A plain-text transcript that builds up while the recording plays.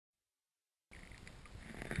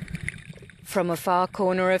From a far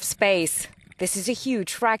corner of space, this is a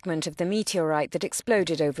huge fragment of the meteorite that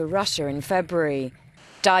exploded over Russia in February.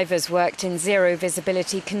 Divers worked in zero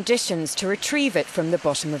visibility conditions to retrieve it from the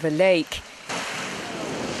bottom of a lake.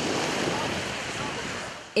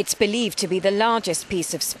 It's believed to be the largest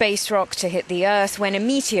piece of space rock to hit the Earth when a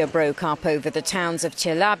meteor broke up over the towns of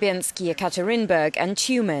Chelyabinsk, Yekatarinburg and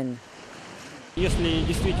Tyumen.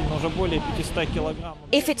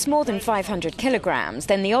 If it's more than 500 kilograms,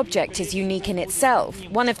 then the object is unique in itself,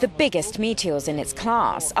 one of the biggest meteors in its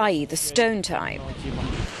class, i.e. the stone type.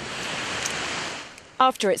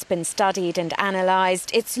 After it's been studied and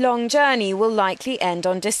analysed, its long journey will likely end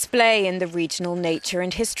on display in the Regional Nature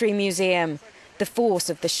and History Museum. The force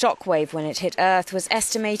of the shockwave when it hit Earth was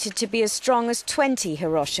estimated to be as strong as 20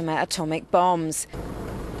 Hiroshima atomic bombs.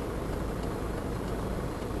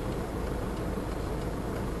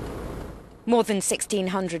 More than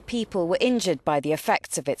 1,600 people were injured by the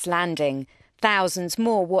effects of its landing. Thousands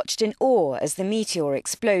more watched in awe as the meteor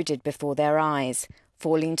exploded before their eyes,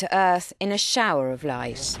 falling to Earth in a shower of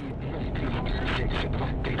light.